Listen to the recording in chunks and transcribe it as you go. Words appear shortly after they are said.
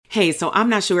Hey, so I'm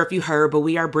not sure if you heard, but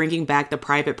we are bringing back the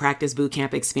private practice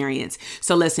bootcamp experience.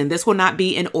 So listen, this will not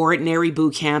be an ordinary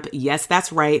bootcamp. Yes,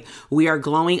 that's right. We are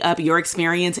glowing up your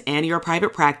experience and your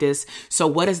private practice. So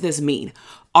what does this mean?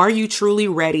 Are you truly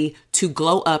ready to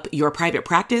glow up your private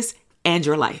practice and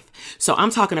your life? So I'm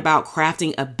talking about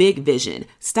crafting a big vision.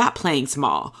 Stop playing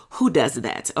small. Who does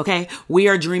that? Okay. We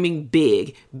are dreaming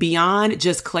big. Beyond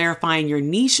just clarifying your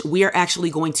niche, we are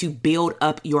actually going to build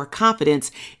up your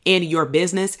confidence in your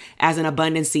business as an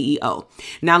abundant CEO.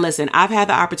 Now listen, I've had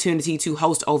the opportunity to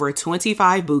host over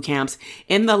 25 boot camps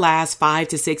in the last 5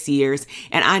 to 6 years,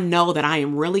 and I know that I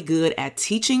am really good at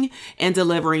teaching and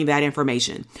delivering that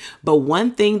information. But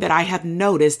one thing that I have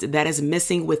noticed that is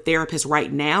missing with therapists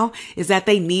right now is that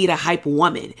they need a hype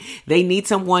woman. They need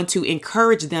someone to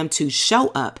encourage them to show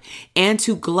up and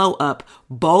to glow up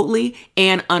boldly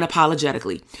and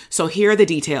unapologetically. So here are the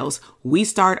details. We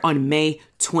start on May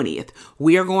 20th.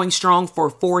 We are going strong for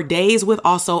 4 days with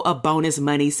also a bonus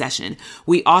money session.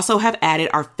 We also have added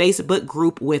our Facebook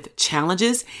group with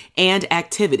challenges and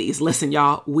activities. Listen,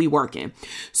 y'all, we working.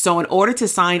 So in order to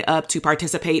sign up to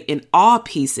participate in all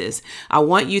pieces, I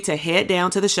want you to head down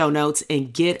to the show notes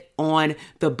and get on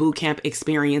the bootcamp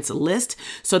experience list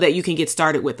so that you can get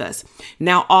started with us.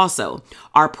 Now, also,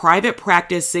 our private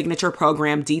practice signature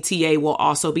program, DTA, will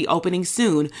also be opening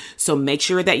soon. So make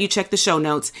sure that you check the show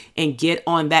notes and get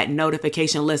on that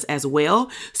notification list as well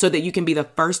so that you can be the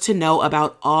first to know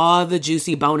about all the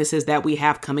juicy bonuses that we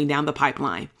have coming down the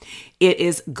pipeline. It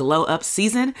is glow up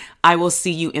season. I will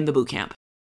see you in the bootcamp.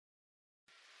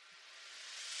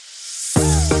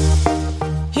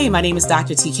 Hey, my name is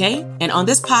Dr. TK, and on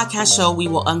this podcast show, we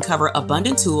will uncover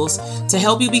abundant tools to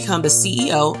help you become the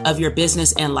CEO of your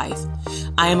business and life.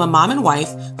 I am a mom and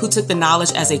wife who took the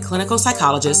knowledge as a clinical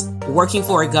psychologist, working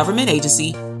for a government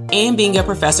agency, and being a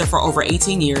professor for over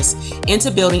 18 years into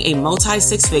building a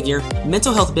multi-six-figure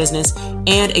mental health business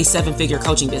and a 7-figure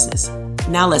coaching business.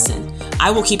 Now listen, I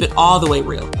will keep it all the way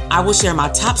real. I will share my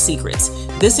top secrets.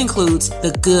 This includes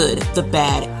the good, the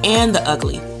bad, and the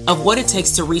ugly of what it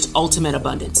takes to reach ultimate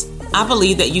abundance. I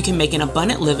believe that you can make an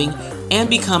abundant living and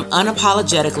become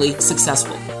unapologetically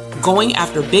successful, going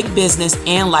after big business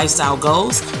and lifestyle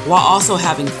goals while also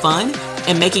having fun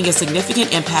and making a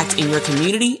significant impact in your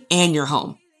community and your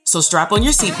home. So strap on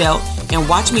your seatbelt and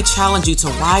watch me challenge you to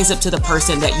rise up to the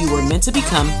person that you were meant to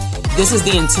become. This is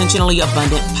the Intentionally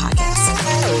Abundant Podcast.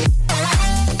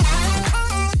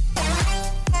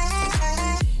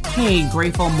 Hey,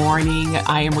 grateful morning.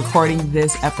 I am recording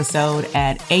this episode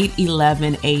at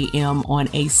 8:11 a.m. on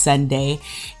a Sunday,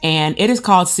 and it is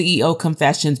called CEO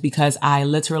Confessions because I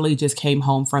literally just came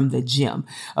home from the gym.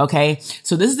 Okay.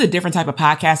 So this is a different type of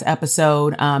podcast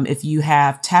episode. If you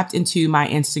have tapped into my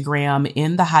Instagram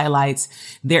in the highlights,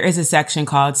 there is a section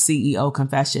called CEO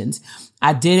Confessions.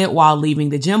 I did it while leaving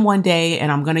the gym one day,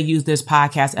 and I'm going to use this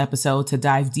podcast episode to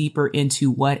dive deeper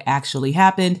into what actually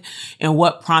happened and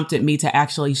what prompted me to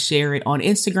actually share it on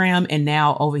Instagram and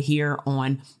now over here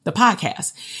on the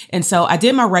podcast. And so I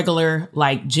did my regular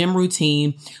gym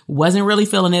routine, wasn't really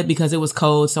feeling it because it was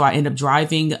cold. So I ended up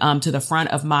driving to the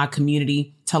front of my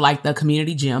community to the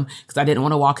community gym because I didn't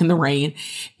want to walk in the rain.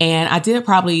 And I did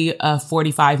probably a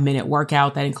 45-minute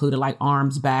workout that included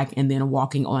arms, back, and then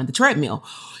walking on the treadmill.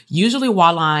 Usually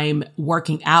while I'm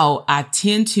working out, I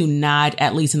tend to not,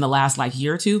 at least in the last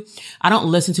year or two, I don't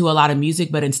listen to a lot of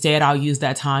music, but instead I'll use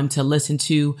that time to listen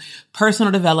to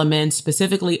personal development,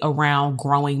 specifically around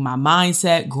growing my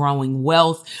mindset, growing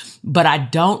wealth. But I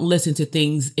don't listen to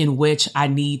things in which I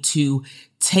need to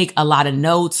take a lot of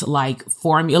notes like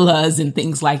formulas and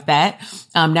things like that.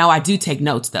 Now I do take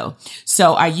notes though.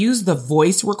 So I use the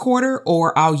voice recorder,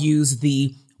 or I'll use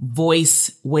the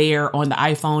voice where on the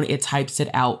iPhone, it types it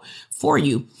out for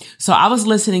you. So I was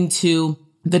listening to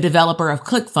the developer of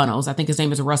ClickFunnels. I think his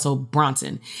name is Russell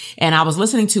Brunson. And I was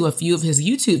listening to a few of his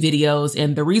YouTube videos.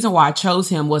 And the reason why I chose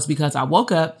him was because I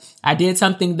woke up, I did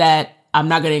something that I'm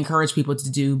not going to encourage people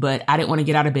to do, but I didn't want to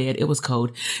get out of bed. It was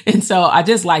cold. And so I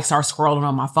just start scrolling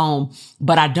on my phone,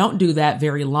 but I don't do that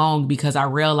very long because I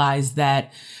realize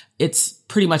that it's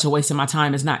pretty much a waste of my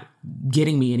time. It's not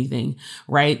getting me anything,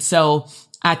 right? So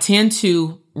I tend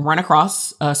to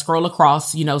scroll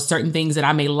across, certain things that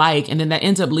I may like. And then that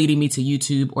ends up leading me to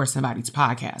YouTube or somebody's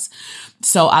podcast.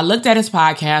 So I looked at his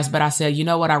podcast, but I said, you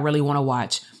know what? I really want to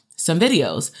watch some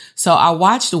videos. So I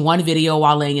watched one video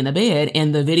while laying in the bed,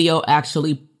 and the video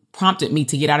actually prompted me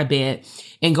to get out of bed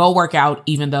and go work out,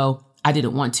 even though I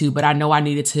didn't want to, but I know I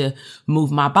needed to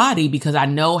move my body because I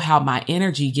know how my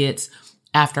energy gets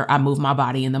after I move my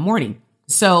body in the morning.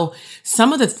 So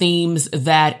some of the themes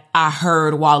that I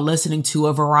heard while listening to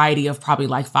a variety of probably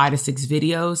like 5 to 6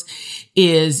 videos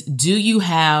is, do you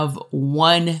have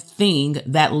one thing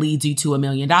that leads you to $1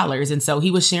 million? And so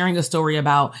he was sharing a story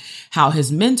about how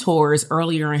his mentors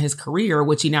earlier in his career,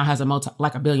 which he now has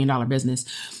 $1 billion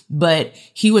business, but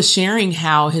he was sharing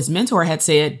how his mentor had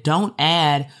said, don't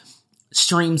add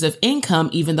streams of income,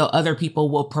 even though other people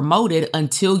will promote it,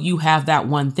 until you have that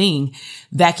one thing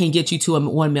that can get you to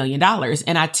 $1 million.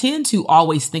 And I tend to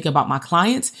always think about my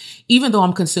clients, even though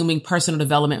I'm consuming personal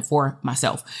development for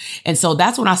myself. And so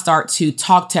that's when I start to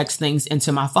text things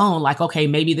into my phone, like, okay,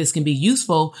 maybe this can be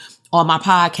useful on my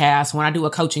podcast when I do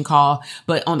a coaching call,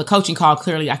 but on the coaching call,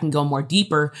 clearly I can go more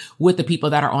deeper with the people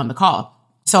that are on the call.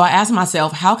 So I asked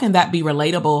myself, how can that be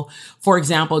relatable, for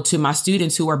example, to my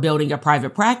students who are building a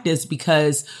private practice?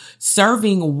 Because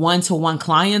serving one-to-one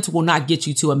clients will not get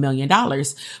you to $1 million,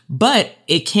 but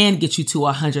it can get you to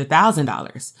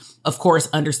 $100,000. Of course,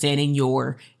 understanding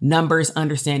your numbers,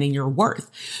 understanding your worth.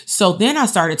 So then I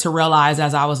started to realize,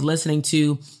 as I was listening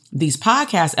to these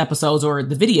podcast episodes or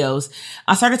the videos,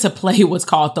 I started to play what's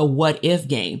called the what if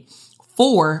game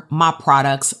for my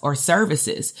products or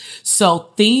services.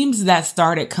 So themes that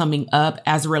started coming up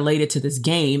as related to this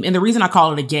game. And the reason I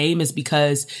call it a game is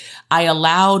because I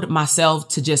allowed myself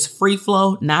to just free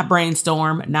flow, not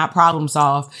brainstorm, not problem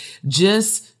solve,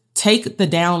 just take the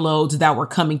downloads that were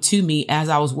coming to me as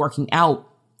I was working out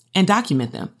and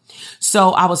document them.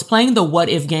 So I was playing the what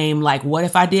if game, like, what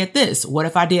if I did this? What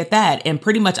if I did that? And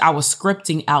pretty much I was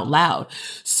scripting out loud.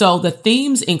 So the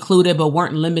themes included, but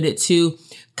weren't limited to,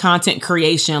 content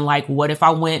creation. Like, what if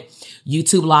I went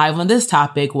YouTube live on this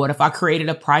topic? What if I created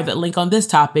a private link on this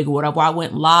topic? What if I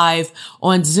went live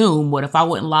on Zoom? What if I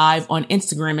went live on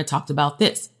Instagram and talked about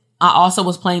this? I also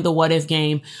was playing the what if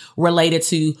game related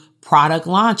to product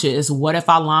launches. What if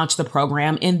I launch the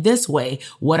program in this way?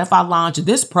 What if I launch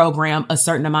this program a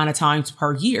certain amount of times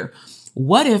per year?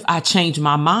 What if I change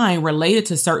my mind related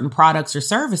to certain products or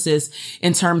services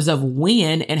in terms of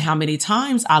when and how many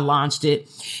times I launched it?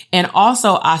 And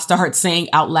also I start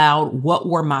saying out loud, what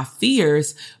were my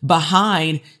fears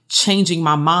behind changing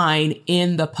my mind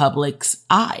in the public's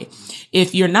eye?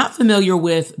 If you're not familiar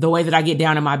with the way that I get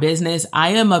down in my business, I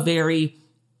am a very,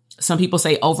 some people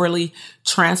say, overly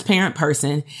transparent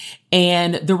person.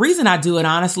 And the reason I do it,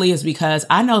 honestly, is because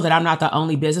I know that I'm not the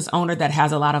only business owner that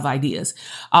has a lot of ideas.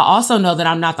 I also know that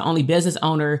I'm not the only business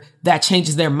owner that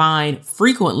changes their mind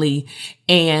frequently.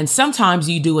 And sometimes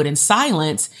you do it in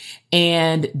silence,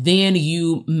 and then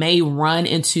you may run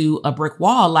into a brick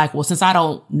wall. Like, well, since I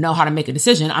don't know how to make a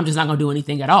decision, I'm just not going to do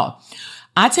anything at all.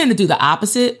 I tend to do the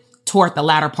opposite toward the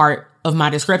latter part of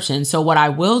my description. So what I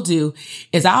will do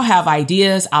is I'll have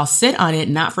ideas, I'll sit on it,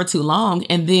 not for too long,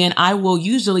 and then I will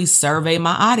usually survey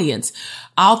my audience.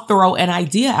 I'll throw an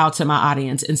idea out to my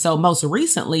audience. And so most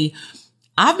recently,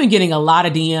 I've been getting a lot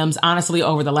of DMs, honestly,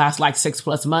 over the last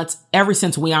 6+ months, ever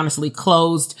since we honestly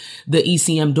closed the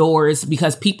ECM doors,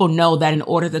 because people know that in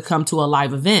order to come to a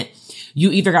live event, you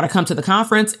either got to come to the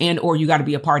conference or you got to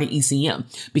be a part of ECM.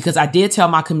 Because I did tell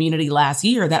my community last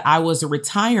year that I was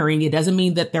retiring. It doesn't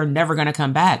mean that they're never going to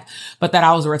come back, but that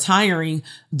I was retiring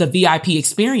the VIP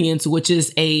experience, which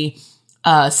is a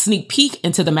sneak peek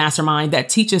into the mastermind that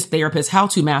teaches therapists how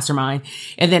to mastermind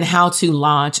and then how to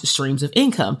launch streams of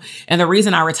income. And the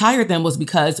reason I retired them was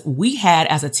because we had,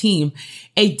 as a team,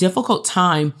 a difficult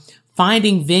time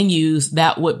finding venues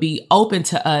that would be open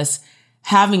to us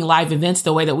having live events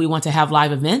the way that we want to have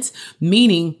live events,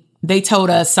 meaning they told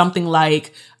us something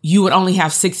like you would only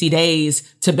have 60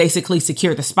 days to basically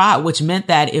secure the spot, which meant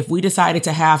that if we decided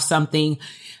to have something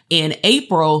in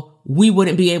April, we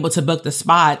wouldn't be able to book the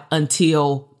spot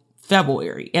until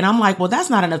February. And I'm like, well, that's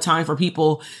not enough time for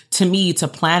people, to me, to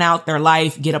plan out their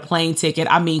life, get a plane ticket.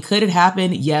 I mean, could it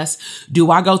happen? Yes. Do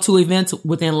I go to events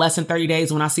within less than 30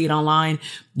 days when I see it online?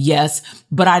 Yes.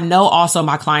 But I know also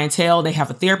my clientele, they have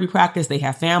a therapy practice, they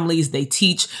have families, they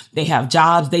teach, they have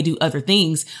jobs, they do other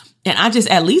things. And I just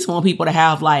at least want people to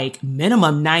have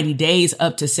minimum 90 days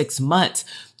up to 6 months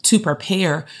to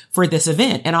prepare for this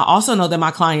event. And I also know that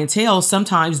my clientele,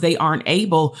 sometimes they aren't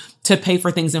able to pay for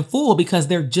things in full because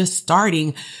they're just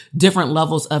starting different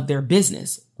levels of their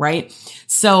business, right?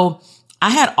 So I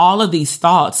had all of these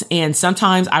thoughts, and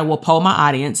sometimes I will poll my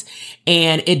audience,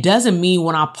 and it doesn't mean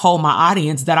when I poll my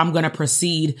audience that I'm going to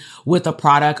proceed with a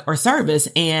product or service.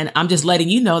 And I'm just letting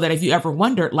you know that if you ever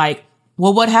wondered,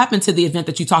 well, what happened to the event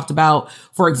that you talked about,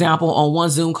 for example, on one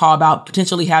Zoom call about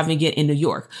potentially having it in New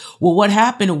York? Well, what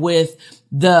happened with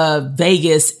the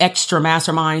Vegas extra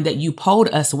mastermind that you polled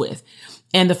us with?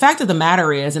 And the fact of the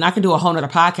matter is, and I can do a whole nother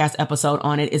podcast episode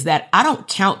on it, is that I don't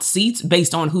count seats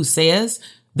based on who says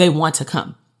they want to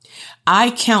come.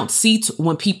 I count seats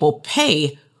when people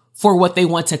pay for what they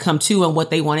want to come to and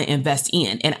what they want to invest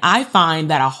in. And I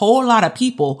find that a whole lot of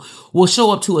people will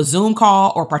show up to a Zoom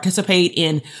call or participate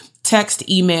in text,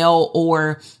 email,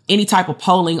 or any type of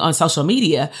polling on social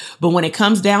media. But when it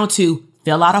comes down to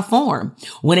fill out a form,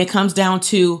 when it comes down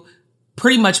to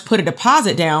pretty much put a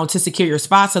deposit down to secure your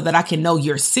spot so that I can know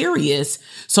you're serious,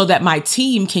 so that my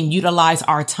team can utilize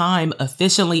our time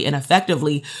efficiently and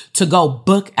effectively to go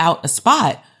book out a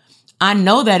spot. I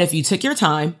know that if you took your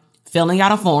time filling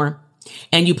out a form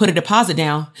and you put a deposit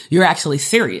down, you're actually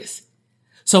serious.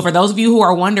 So for those of you who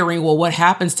are wondering, well, what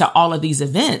happens to all of these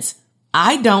events?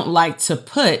 I don't like to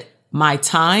put my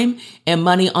time and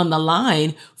money on the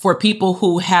line for people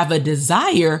who have a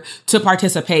desire to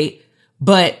participate,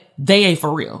 but they ain't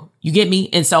for real. You get me?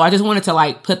 And so I just wanted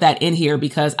to put that in here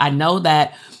because I know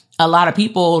that a lot of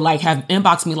people have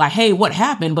inboxed me hey, what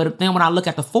happened? But then when I look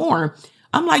at the form,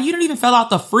 I'm like, you didn't even fill out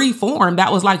the free form.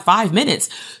 That was 5 minutes.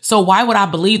 So why would I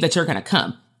believe that you're going to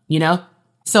come?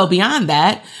 So beyond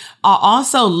that, I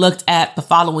also looked at the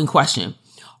following question.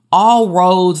 All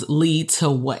roads lead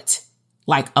to what?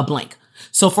 A blank.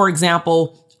 So for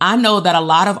example, I know that a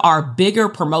lot of our bigger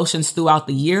promotions throughout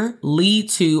the year lead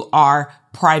to our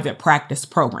private practice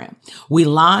program. We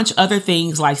launch other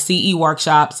things like CE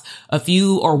workshops, a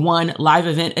few or one live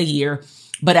event a year.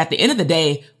 But at the end of the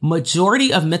day,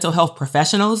 majority of mental health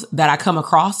professionals that I come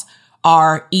across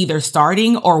are either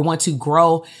starting or want to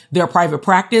grow their private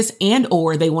practice and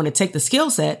or they want to take the skill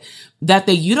set that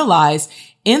they utilize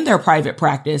in their private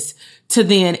practice to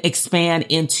then expand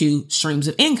into streams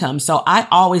of income. So I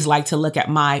always like to look at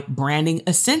my branding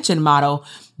ascension model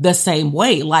the same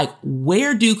way.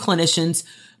 Where do clinicians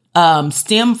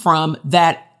stem from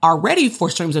that are ready for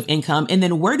streams of income? And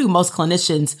then where do most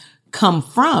clinicians come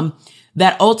from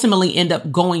that ultimately end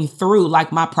up going through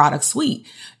my product suite?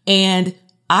 And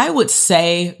I would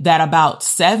say that about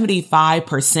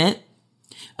 75%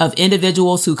 of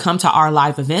individuals who come to our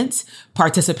live events,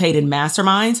 participate in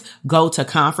masterminds, go to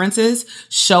conferences,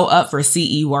 show up for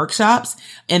CE workshops,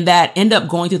 and that end up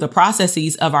going through the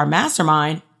processes of our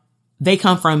mastermind, they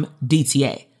come from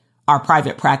DTA, our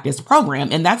private practice program.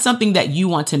 And that's something that you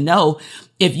want to know.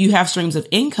 If you have streams of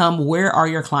income, where are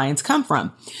your clients come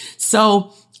from?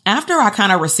 So after I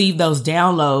kind of received those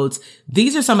downloads,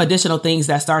 these are some additional things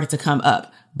that started to come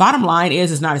up. Bottom line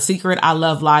is, it's not a secret. I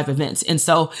love live events. And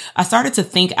so I started to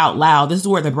think out loud. This is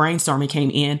where the brainstorming came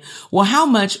in. Well, how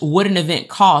much would an event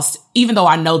cost? Even though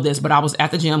I know this, but I was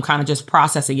at the gym kind of just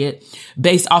processing it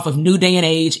based off of new day and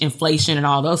age, inflation and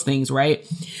all those things, right?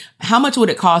 How much would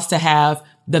it cost to have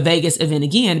the Vegas event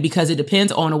again? Because it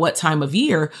depends on what time of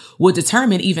year would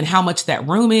determine even how much that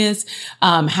room is,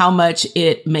 how much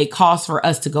it may cost for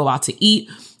us to go out to eat.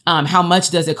 How much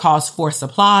does it cost for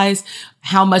supplies?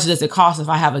 How much does it cost if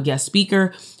I have a guest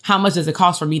speaker? How much does it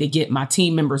cost for me to get my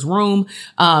team members room?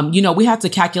 We have to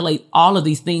calculate all of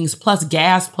these things plus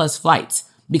gas, plus flights,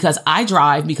 because I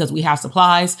drive because we have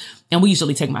supplies and we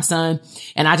usually take my son.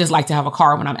 And I just like to have a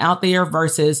car when I'm out there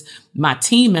versus my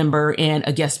team member and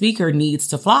a guest speaker needs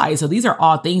to fly. So these are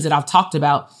all things that I've talked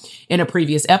about in a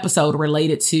previous episode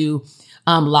related to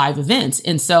live events.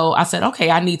 And so I said,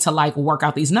 okay, I need to work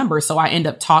out these numbers. So I end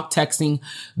up texting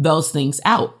those things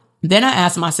out. Then I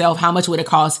asked myself, how much would it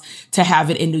cost to have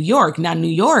it in New York? Now, New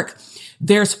York,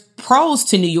 there's pros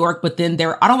to New York, but then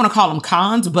I don't want to call them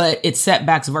cons, but it's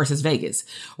setbacks versus Vegas,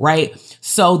 right?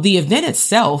 So the event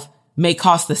itself may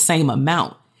cost the same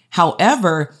amount.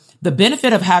 However, the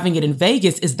benefit of having it in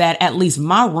Vegas is that at least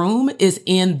my room is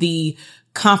in the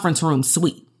conference room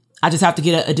suite. I just have to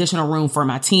get an additional room for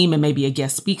my team and maybe a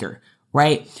guest speaker,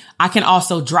 right? I can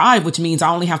also drive, which means I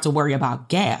only have to worry about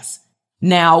gas.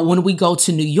 Now, when we go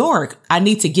to New York, I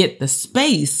need to get the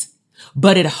space,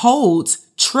 but it holds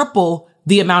triple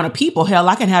the amount of people. Hell,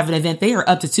 I can have an event there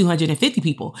up to 250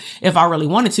 people if I really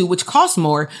wanted to, which costs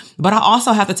more. But I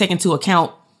also have to take into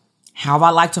account how I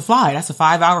like to fly. That's a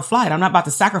 5-hour flight. I'm not about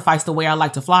to sacrifice the way I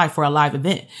like to fly for a live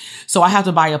event. So I have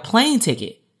to buy a plane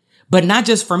ticket, but not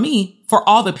just for me, for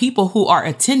all the people who are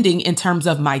attending in terms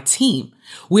of my team.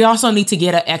 We also need to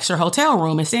get an extra hotel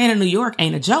room, and staying in New York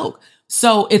ain't a joke.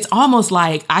 So it's almost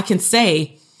like I can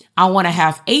say I want to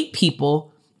have 8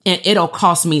 people and it'll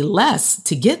cost me less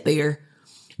to get there,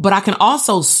 but I can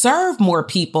also serve more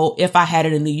people if I had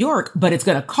it in New York, but it's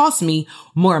going to cost me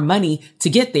more money to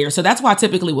get there. So that's why I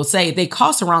typically will say they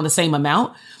cost around the same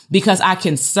amount because I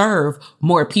can serve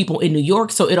more people in New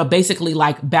York. So it'll basically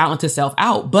balance itself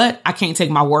out, but I can't take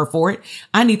my word for it.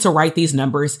 I need to write these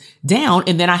numbers down,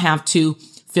 and then I have to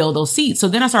fill those seats. So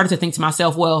then I started to think to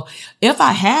myself, well, if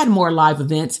I had more live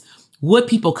events, would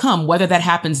people come, whether that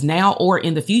happens now or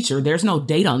in the future? There's no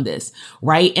date on this,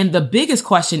 right? And the biggest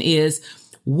question is,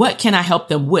 what can I help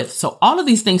them with? So all of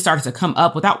these things started to come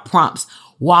up without prompts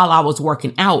while I was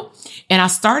working out. And I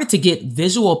started to get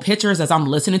visual pictures as I'm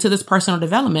listening to this personal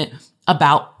development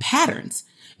about patterns.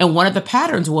 And one of the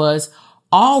patterns was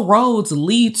all roads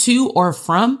lead to or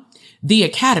from the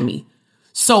academy.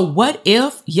 So what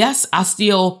if, yes, I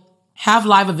still have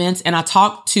live events and I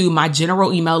talk to my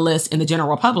general email list and the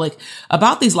general public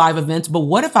about these live events, but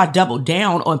what if I double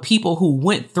down on people who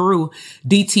went through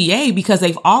DTA because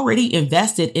they've already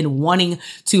invested in wanting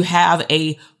to have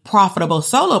a profitable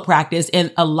solo practice,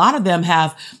 and a lot of them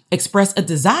have expressed a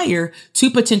desire to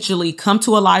potentially come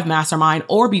to a live mastermind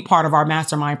or be part of our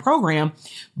mastermind program,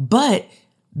 but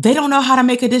they don't know how to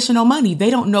make additional money. They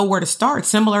don't know where to start,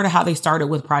 similar to how they started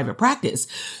with private practice.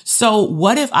 So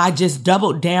what if I just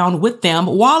doubled down with them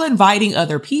while inviting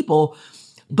other people,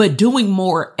 but doing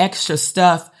more extra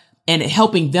stuff and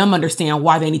helping them understand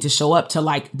why they need to show up to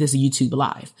like this YouTube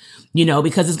live,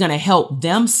 because it's going to help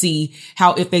them see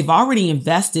how if they've already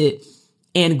invested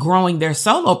in growing their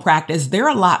solo practice, they're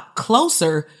a lot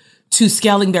closer to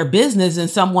scaling their business than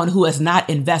someone who has not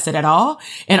invested at all.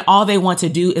 And all they want to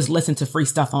do is listen to free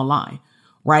stuff online,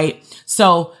 right?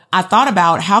 So I thought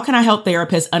about how can I help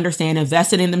therapists understand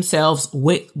investing in themselves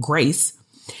with grace?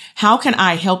 How can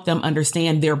I help them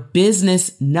understand their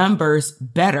business numbers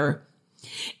better?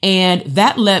 And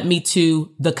that led me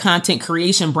to the content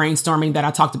creation brainstorming that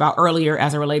I talked about earlier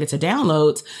as it related to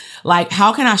downloads. Like,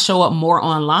 how can I show up more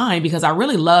online? Because I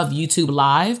really love YouTube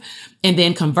Live and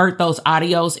then convert those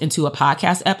audios into a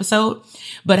podcast episode.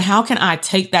 But how can I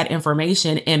take that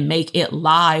information and make it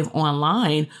live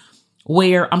online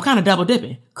where I'm kind of double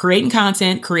dipping, creating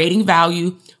content, creating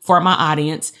value for my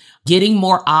audience, getting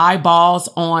more eyeballs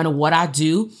on what I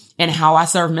do and how I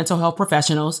serve mental health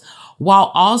professionals,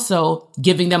 while also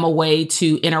giving them a way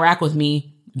to interact with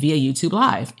me via YouTube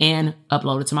Live and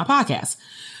upload it to my podcast.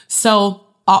 So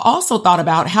I also thought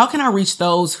about how can I reach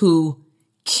those who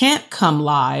can't come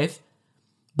live,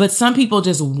 but some people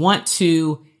just want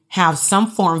to have some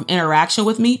form of interaction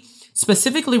with me,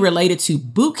 specifically related to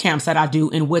boot camps that I do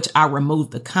in which I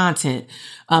remove the content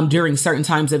during certain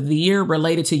times of the year,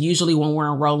 related to usually when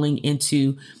we're enrolling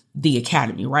into the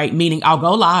academy, right? Meaning I'll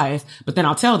go live, but then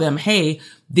I'll tell them, hey,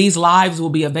 these lives will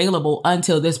be available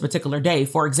until this particular day.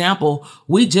 For example,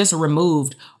 we just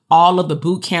removed all of the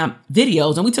boot camp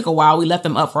videos and we took a while. We left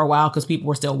them up for a while because people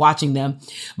were still watching them.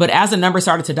 But as the numbers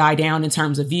started to die down in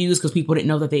terms of views, because people didn't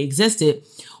know that they existed,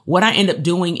 what I end up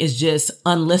doing is just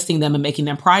unlisting them and making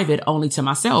them private only to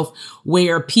myself,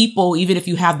 where people, even if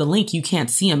you have the link, you can't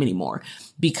see them anymore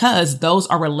because those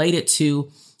are related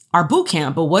to our boot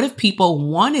camp. But what if people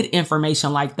wanted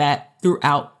information like that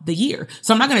throughout the year?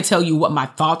 So I'm not going to tell you what my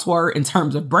thoughts were in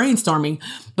terms of brainstorming,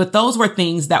 but those were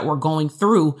things that were going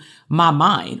through my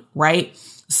mind, right?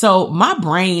 So my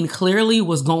brain clearly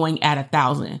was going at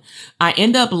 1,000. I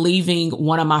end up leaving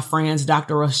one of my friends,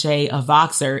 Dr. Roche, a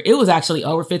Voxer. It was actually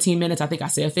over 15 minutes. I think I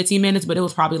said 15 minutes, but it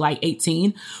was probably like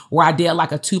 18, where I did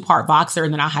like a 2-part Voxer.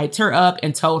 And then I hyped her up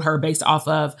and told her based off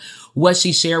of what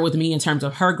she shared with me in terms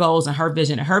of her goals and her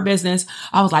vision and her business.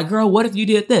 I was like, girl, what if you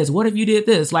did this? What if you did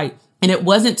this? Like, and it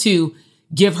wasn't to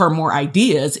give her more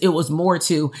ideas. It was more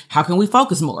to how can we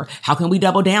focus more? How can we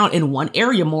double down in one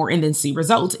area more and then see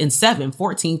results in 7,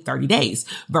 14, 30 days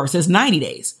versus 90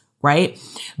 days, right?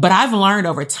 But I've learned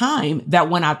over time that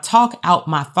when I talk out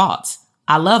my thoughts,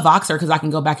 I love Voxer because I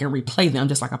can go back and replay them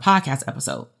just like a podcast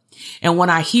episode. And when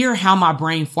I hear how my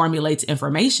brain formulates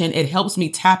information, it helps me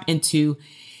tap into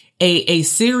a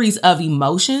series of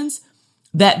emotions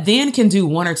that then can do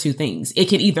one or two things. It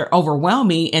can either overwhelm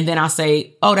me and then I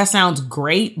say, oh, that sounds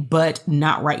great, but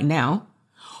not right now.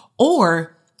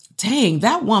 Or, dang,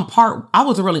 that one part, I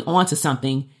was really onto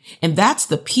something. And that's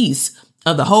the piece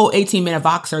of the whole 18-minute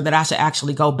Voxer that I should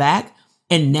actually go back.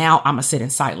 And now I'm going to sit in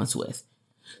silence with.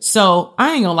 So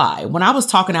I ain't gonna lie. When I was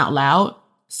talking out loud,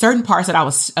 certain parts that I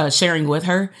was sharing with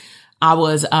her, I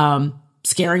was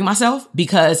scaring myself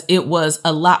because it was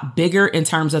a lot bigger in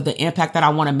terms of the impact that I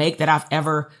want to make that I've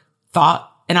ever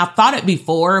thought. And I've thought it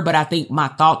before, but I think my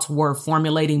thoughts were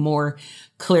formulating more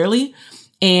clearly.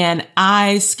 And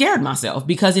I scared myself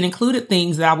because it included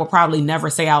things that I will probably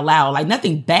never say out loud, like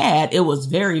nothing bad. It was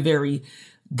very, very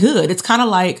good. It's kind of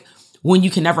like when you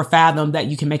can never fathom that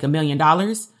you can make $1 million,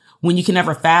 when you can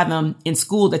never fathom in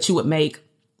school that you would make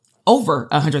over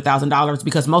 $100,000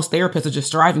 because most therapists are just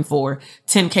striving for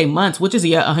 10K months, which is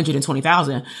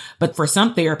 120,000. But for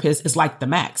some therapists, it's like the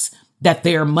max that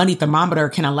their money thermometer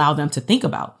can allow them to think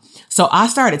about. So I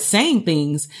started saying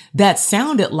things that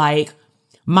sounded like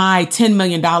my $10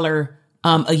 million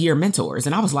a year mentors.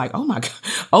 And I was like, oh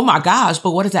my gosh.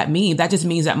 But what does that mean? That just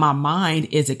means that my mind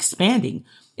is expanding.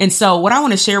 And so what I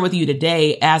want to share with you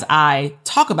today as I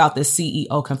talk about this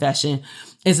CEO confession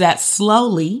is that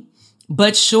slowly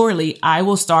but surely I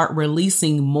will start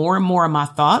releasing more and more of my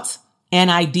thoughts and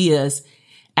ideas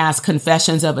as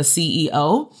confessions of a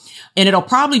CEO. And it'll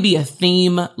probably be a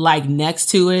theme like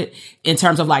next to it in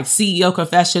terms of like CEO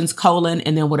confessions,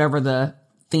 and then whatever the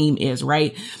theme is,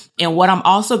 right? And what I'm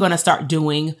also going to start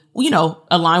doing,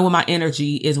 align with my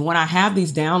energy, is when I have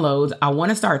these downloads, I want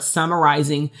to start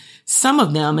summarizing some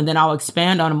of them, and then I'll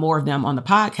expand on more of them on the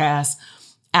podcast,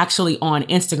 actually on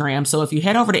Instagram. So if you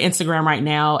head over to Instagram right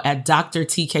now at Dr.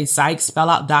 TK Psych, spell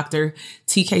out Dr.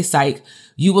 TK Psych,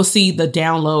 you will see the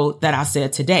download that I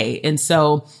said today. And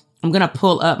so I'm going to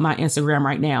pull up my Instagram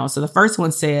right now. So the first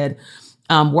one said,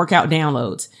 workout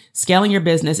downloads. Scaling your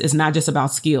business is not just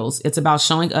about skills. It's about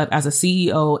showing up as a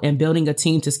CEO and building a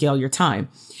team to scale your time.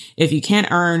 If you can't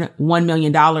earn $1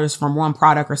 million from one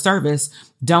product or service,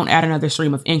 don't add another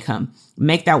stream of income.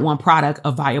 Make that one product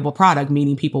a viable product,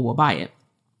 meaning people will buy it.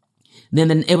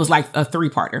 Then it was like a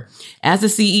 3-parter. As a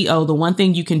CEO, the one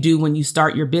thing you can do when you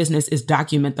start your business is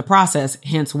document the process,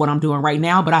 hence what I'm doing right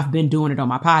now, but I've been doing it on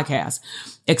my podcast,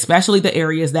 especially the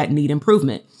areas that need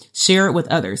improvement. Share it with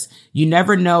others. You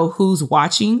never know who's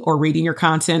watching or reading your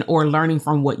content or learning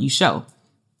from what you show.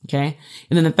 Okay.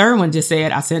 And then the third one just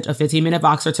said, I sent a 15-minute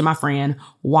Voxer to my friend.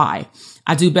 Why?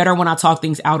 I do better when I talk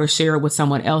things out or share it with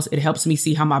someone else. It helps me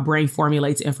see how my brain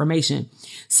formulates information.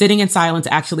 Sitting in silence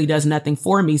actually does nothing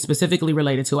for me, specifically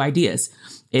related to ideas.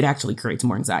 It actually creates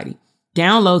more anxiety.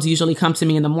 Downloads usually come to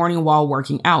me in the morning while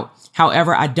working out.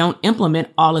 However, I don't implement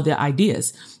all of the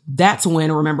ideas. That's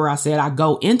when, remember I said, I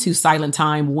go into silent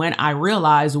time when I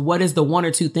realize what is the 1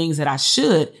 or 2 things that I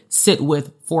should sit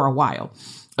with for a while.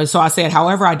 So I said,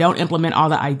 however, I don't implement all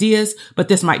the ideas, but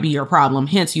this might be your problem.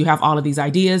 Hence, you have all of these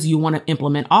ideas. You want to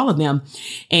implement all of them.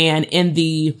 And in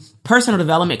the personal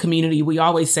development community, we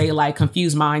always say like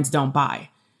confused minds don't buy.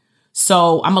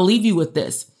 So I'm going to leave you with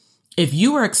this. If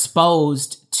you are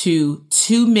exposed to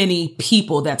too many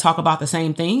people that talk about the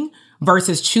same thing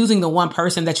versus choosing the one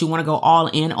person that you want to go all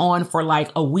in on for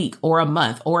like a week or a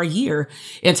month or a year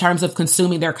in terms of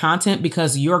consuming their content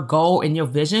because your goal and your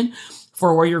vision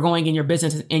for where you're going in your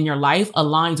business, in your life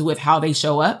aligns with how they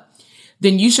show up,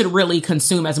 then you should really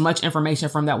consume as much information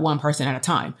from that one person at a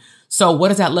time. So what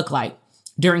does that look like?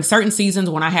 During certain seasons,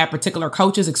 when I had particular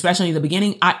coaches, especially in the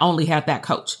beginning, I only had that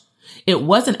coach. It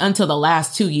wasn't until the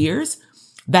last 2 years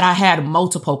that I had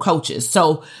multiple coaches.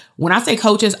 So when I say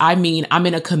coaches, I mean, I'm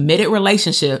in a committed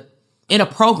relationship in a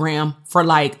program for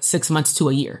like 6 months to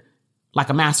a year, like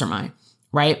a mastermind,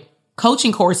 right?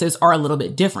 Coaching courses are a little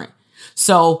bit different.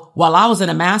 So while I was in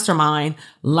a mastermind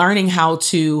learning how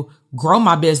to grow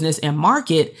my business and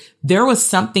market, there was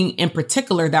something in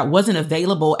particular that wasn't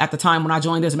available at the time when I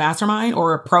joined this mastermind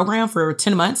or a program for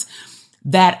 10 months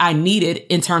that I needed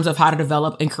in terms of how to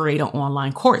develop and create an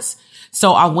online course.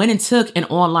 So I went and took an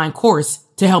online course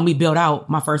to help me build out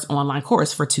my first online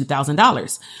course for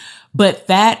 $2,000. But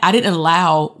that I didn't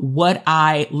allow what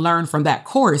I learned from that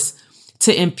course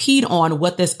to impede on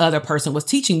what this other person was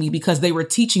teaching me because they were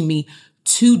teaching me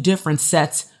 2 different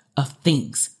sets of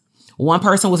things. One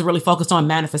person was really focused on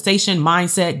manifestation,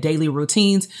 mindset, daily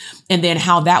routines, and then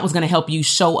how that was going to help you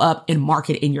show up and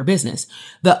market in your business.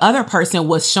 The other person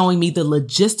was showing me the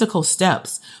logistical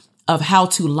steps of how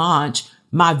to launch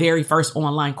my very first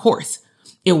online course.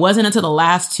 It wasn't until the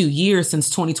last 2 years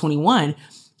since 2021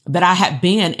 that I had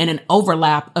been in an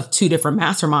overlap of 2 different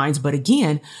masterminds. But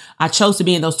again, I chose to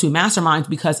be in those 2 masterminds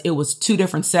because it was 2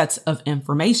 different sets of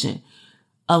information.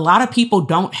 A lot of people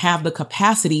don't have the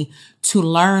capacity to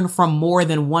learn from more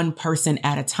than one person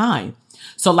at a time.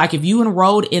 So like if you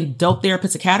enrolled in Dope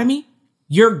Therapist Academy,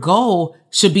 your goal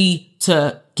should be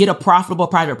to get a profitable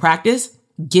private practice,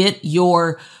 get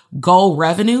your goal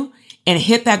revenue, and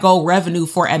hit that goal revenue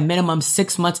for a minimum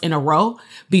 6 months in a row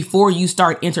before you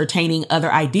start entertaining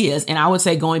other ideas. And I would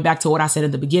say, going back to what I said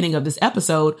at the beginning of this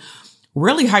episode,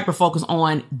 really hyper focus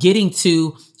on getting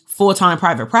to full-time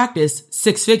private practice,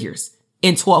 6 figures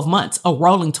in 12 months, a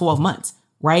rolling 12 months,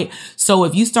 right? So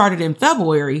if you started in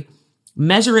February,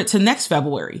 measure it to next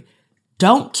February.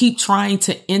 Don't keep trying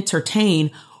to entertain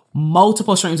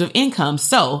multiple streams of income.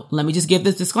 So let me just give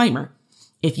this disclaimer.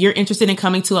 If you're interested in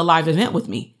coming to a live event with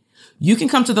me, you can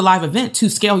come to the live event to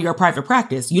scale your private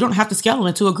practice. You don't have to scale it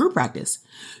into a group practice.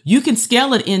 You can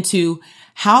scale it into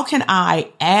how can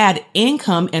I add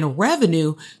income and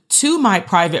revenue to my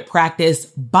private practice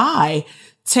by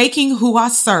taking who I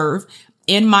serve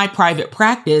in my private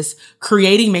practice,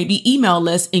 creating maybe email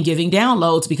lists and giving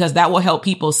downloads, because that will help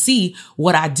people see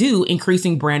what I do,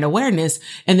 increasing brand awareness.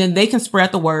 And then they can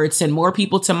spread the word, send more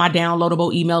people to my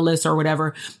downloadable email list or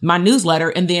whatever, my newsletter.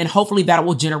 And then hopefully that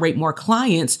will generate more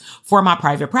clients for my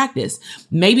private practice.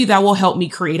 Maybe that will help me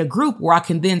create a group where I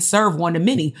can then serve one to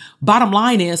many. Bottom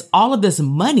line is all of this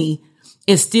money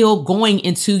is still going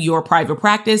into your private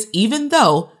practice, even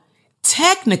though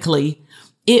technically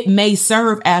it may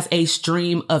serve as a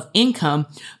stream of income,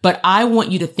 but I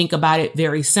want you to think about it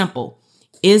very simple.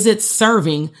 Is it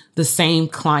serving the same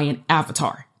client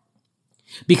avatar?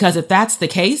 Because if that's the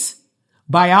case,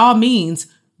 by all means,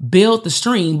 build the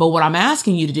stream. But what I'm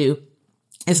asking you to do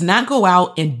is not go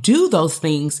out and do those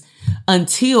things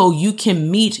until you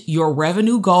can meet your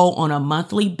revenue goal on a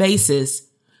monthly basis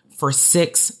for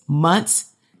 6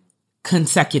 months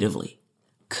consecutively,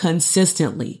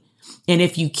 consistently. And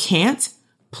if you can't,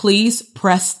 please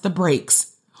press the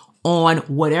brakes on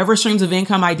whatever streams of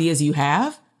income ideas you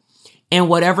have and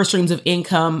whatever streams of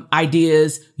income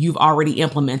ideas you've already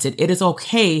implemented. It is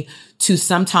okay to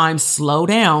sometimes slow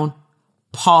down,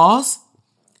 pause,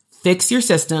 fix your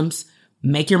systems,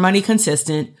 make your money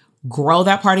consistent, grow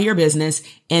that part of your business,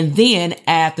 and then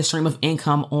add the stream of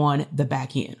income on the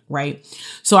back end, right?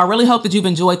 So I really hope that you've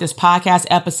enjoyed this podcast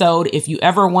episode. If you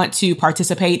ever want to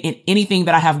participate in anything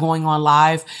that I have going on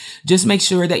live, just make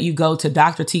sure that you go to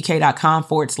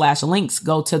drtk.com/links,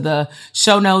 go to the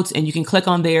show notes, and you can click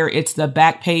on there. It's the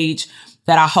back page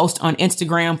that I host on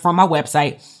Instagram from my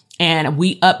website. And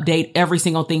we update every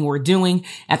single thing we're doing.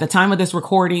 At the time of this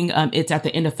recording, it's at the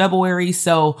end of February.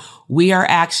 So we are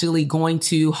actually going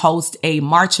to host a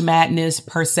March Madness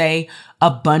per se,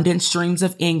 abundant streams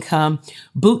of income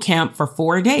boot camp for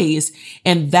 4 days.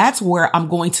 And that's where I'm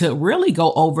going to really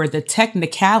go over the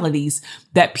technicalities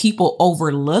that people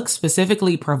overlook,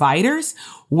 specifically providers,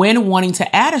 when wanting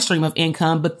to add a stream of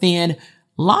income, but then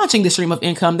launching the stream of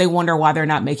income, they wonder why they're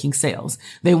not making sales.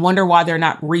 They wonder why they're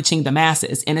not reaching the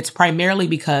masses. And it's primarily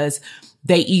because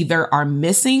they either are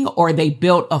missing or they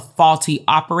built a faulty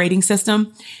operating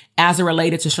system as it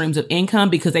related to streams of income,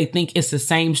 because they think it's the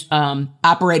same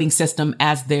operating system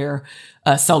as their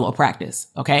solo practice.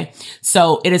 Okay.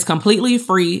 So it is completely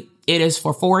free. It is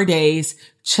for 4 days.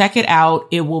 Check it out.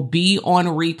 It will be on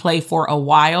replay for a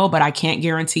while, but I can't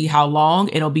guarantee how long.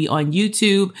 It'll be on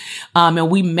YouTube. And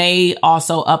we may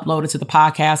also upload it to the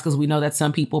podcast because we know that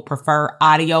some people prefer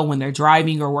audio when they're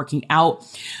driving or working out.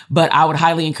 But I would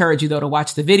highly encourage you, though, to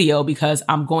watch the video, because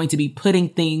I'm going to be putting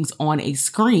things on a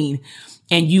screen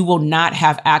and you will not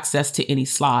have access to any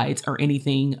slides or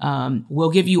anything. We'll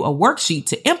give you a worksheet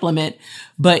to implement,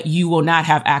 but you will not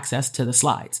have access to the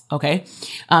slides. Okay.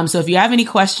 So if you have any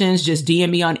questions, just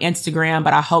DM me on Instagram,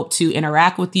 but I hope to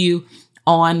interact with you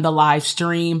on the live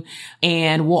stream.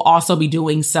 And we'll also be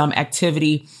doing some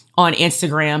activity on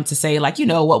Instagram to say, like,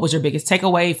 what was your biggest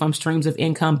takeaway from Streams of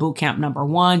Income Bootcamp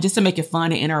 #1, just to make it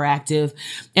fun and interactive.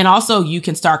 And also you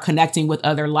can start connecting with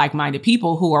other like-minded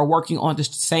people who are working on the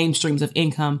same streams of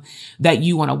income that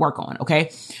you want to work on.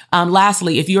 Okay.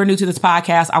 Lastly, if you're new to this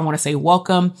podcast, I want to say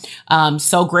welcome.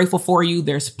 So grateful for you.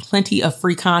 There's plenty of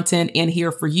free content in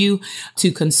here for you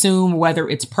to consume, whether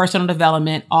it's personal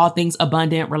development, all things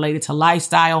abundant related to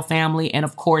lifestyle, family, and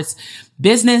of course,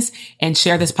 business. And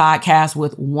share this podcast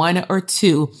with 1 or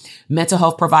 2 mental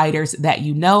health providers that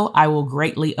I will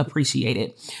greatly appreciate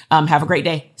it. Have a great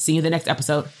day. See you in the next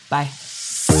episode. Bye.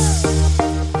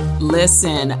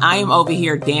 Listen, I am over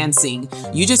here dancing.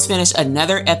 You just finished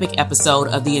another epic episode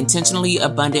of the Intentionally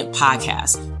Abundant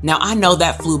podcast. Now, I know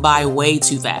that flew by way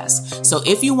too fast. So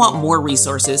if you want more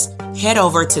resources, head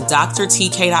over to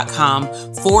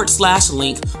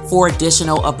drtk.com/link for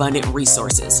additional abundant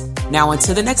resources. Now,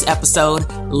 until the next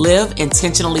episode, live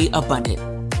intentionally abundant.